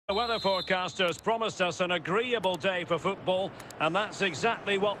The weather forecasters promised us an agreeable day for football, and that's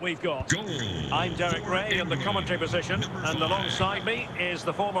exactly what we've got. Goal. I'm Derek Ray in the commentary position, and alongside me is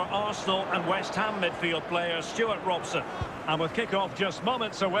the former Arsenal and West Ham midfield player Stuart Robson. And with kick-off just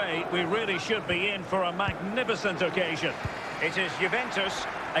moments away, we really should be in for a magnificent occasion. It is Juventus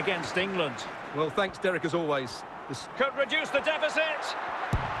against England. Well, thanks, Derek, as always. Could reduce the deficit.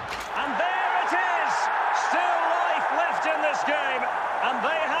 And there it is! Still life left in this game, and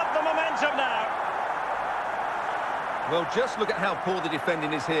they have the momentum now. Well, just look at how poor the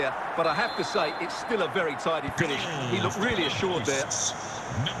defending is here, but I have to say, it's still a very tidy finish. He looked really assured there. So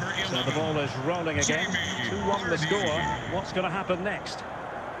the ball is rolling again. 2-1 the score. What's going to happen next?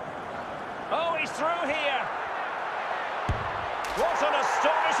 Oh, he's through here. What an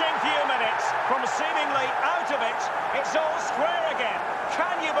astonishing few minutes. From seemingly out of it, it's all square again.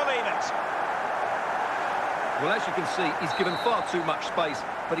 Can you believe it? Well, as you can see, he's given far too much space,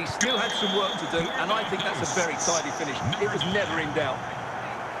 but he still had some work to do, and I think that's a very tidy finish. It was never in doubt.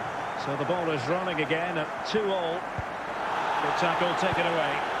 So the ball is rolling again at 2-2. Good tackle taken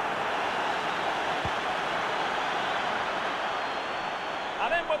away. And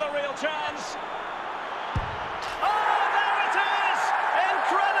in with a real chance. Oh, there it is!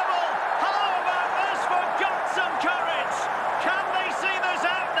 Incredible! How about this for guts and courage? Can they see this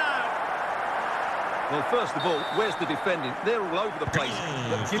out now? Well, first of all, where's the defending? They're all over the place.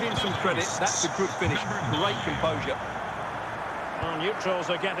 But give him some credit. That's a good finish. Great composure. Well, neutrals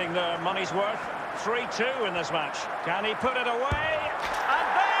are getting their money's worth. 3-2 in this match. Can he put it away? And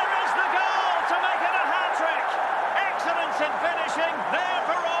there is the goal to make it a hat-trick. Excellence in finishing, there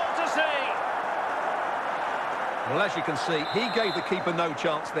for all to see. Well, as you can see, he gave the keeper no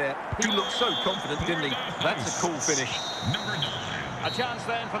chance there. He looked so confident, didn't he? That's a cool finish. A chance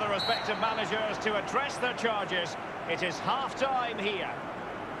then for the respective managers to address their charges. It is half-time here.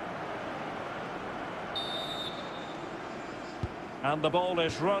 And the ball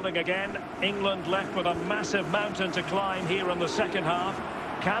is rolling again. England left with a massive mountain to climb here in the second half.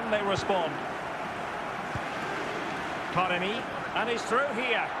 Can they respond? Taremi, and he's through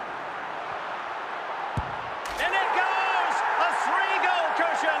here. In it goes! A 3-goal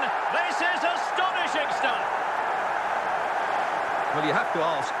cushion. This is astonishing stuff. Well, you have to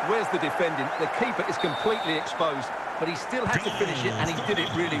ask, where's the defending? The keeper is completely exposed, but he still had to finish it, and he did it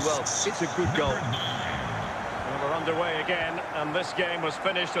really well. It's a good goal. Well, we're underway again, and this game was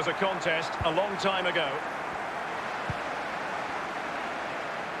finished as a contest a long time ago.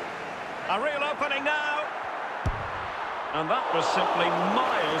 A real opening now. And that was simply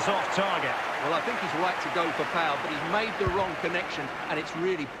miles off target. Well, I think he's right to go for power, but he's made the wrong connection, and it's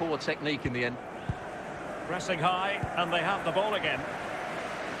really poor technique in the end. Pressing high, and they have the ball again.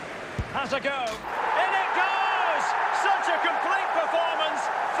 Has a go. In it goes! Such a complete performance.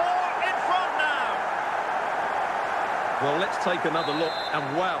 4 in front now. Well, let's take another look, and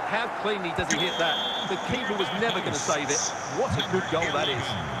wow, how cleanly does he hit that? The keeper was never going to save it. What a good goal that is.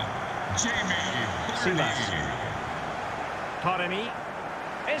 Silas. Taremi.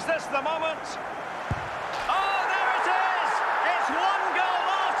 Is this the moment? Oh, there it is! It's one goal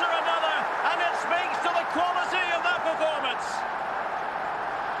after another, and it speaks to the quality of that performance.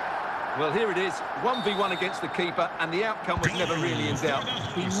 Well, here it is, 1v1 against the keeper, and the outcome was never really in doubt.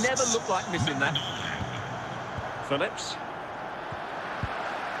 He never looked like missing that. Phillips.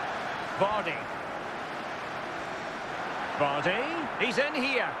 Vardy. Vardy. He's in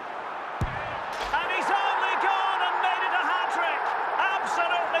here. And he's only gone and made it a hat-trick.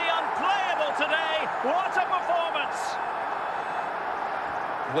 Absolutely unplayable today. What a performance.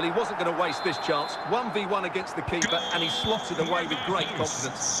 Well, he wasn't going to waste this chance. 1v1 against the keeper, and he slots it away with great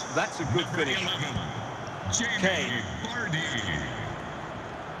confidence. That's a good finish. Kane.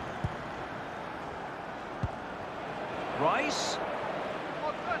 Rice.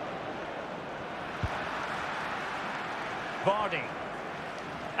 Vardy.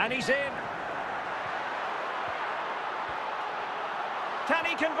 And he's in. Can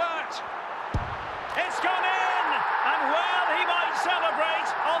he convert? It's gone in! And well, he might celebrate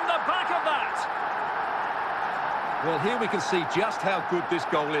on the back of that. Well, here we can see just how good this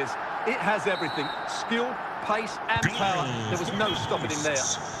goal is. It has everything. Skill, pace, and power. There was no stopping him there.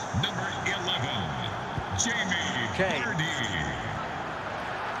 Number 11, Kane.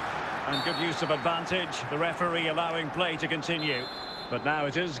 And good use of advantage. The referee allowing play to continue. But now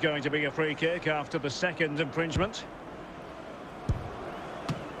it is going to be a free kick after the second infringement.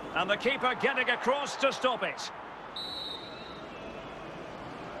 And the keeper getting across to stop it.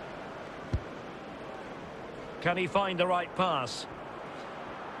 Can he find the right pass?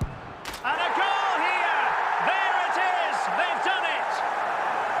 And a goal here! There it is! They've done it!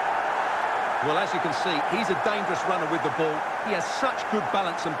 Well, as you can see, he's a dangerous runner with the ball. He has such good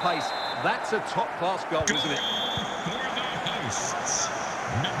balance and pace. That's a top-class goal, isn't it? For the hosts,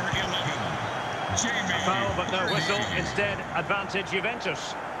 number 11, Jamie. A foul, but no whistle. Instead, advantage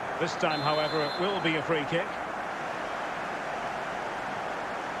Juventus. This time, however, it will be a free kick.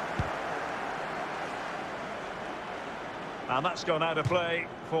 And that's gone out of play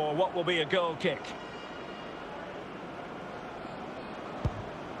for what will be a goal kick.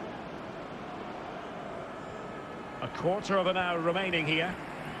 A quarter of an hour remaining here.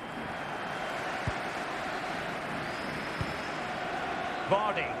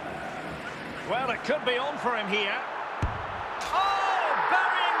 Vardy. Well, it could be on for him here. Oh,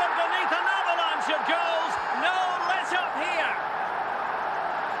 burying them beneath an avalanche of goals. No let up here.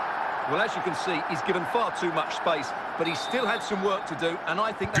 Well, as you can see, he's given far too much space, but he's still had some work to do, and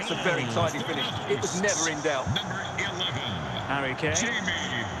I think that's a very tidy finish. It was never in doubt. Number 11, Harry Kane.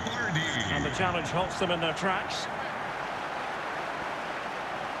 Jamie Vardy. And the challenge halts them in their tracks.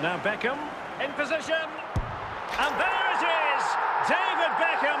 Now Beckham in position. And there it is! David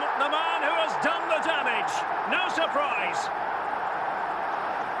Beckham, the man who has done the damage. No surprise.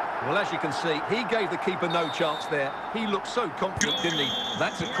 Well, as you can see, he gave the keeper no chance there. He looked so confident, didn't he?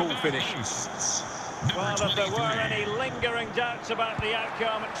 That's a cool finish. Well, if there were any lingering doubts about the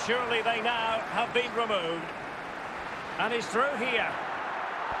outcome, surely they now have been removed. And he's through here.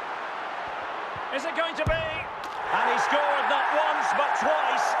 Is it going to be? And he scored not once, but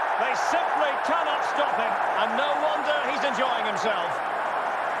twice. They simply cannot stop him. And no wonder he's enjoying himself.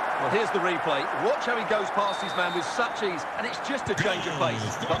 Well, here's the replay. Watch how he goes past his man with such ease, and it's just a change of pace.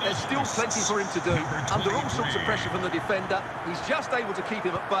 But there's still plenty for him to do. Under all sorts of pressure from the defender, he's just able to keep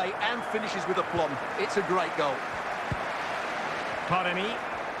him at bay and finishes with aplomb. It's a great goal. Paremi,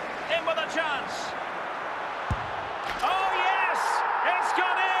 in with a chance. Oh, yes! It's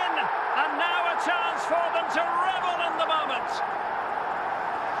gone in! And now a chance for them to revel in the moment.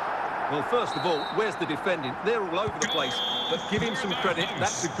 Well, first of all, where's the defending? They're all over the place. But give him some credit.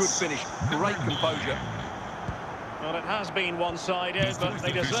 That's a good finish. Great composure. Well, it has been one-sided, but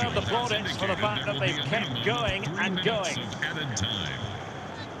they deserve the plaudits for the fact that they've kept going and going.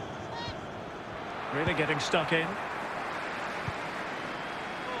 Really getting stuck in.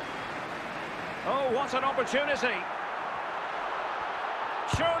 Oh, what an opportunity.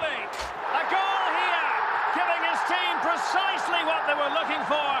 Surely, a goal here, giving his team precisely what they were looking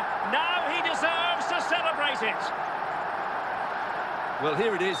for. Now he deserves to celebrate it. Well,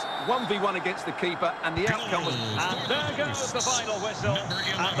 here it is, 1v1 against the keeper, and the outcome was... And there goes the final whistle,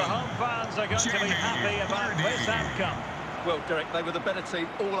 and the home fans are going to be happy about this outcome. Well, Derek, they were the better team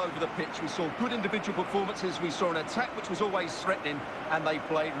all over the pitch. We saw good individual performances, we saw an attack which was always threatening, and they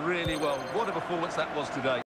played really well. What a performance that was today.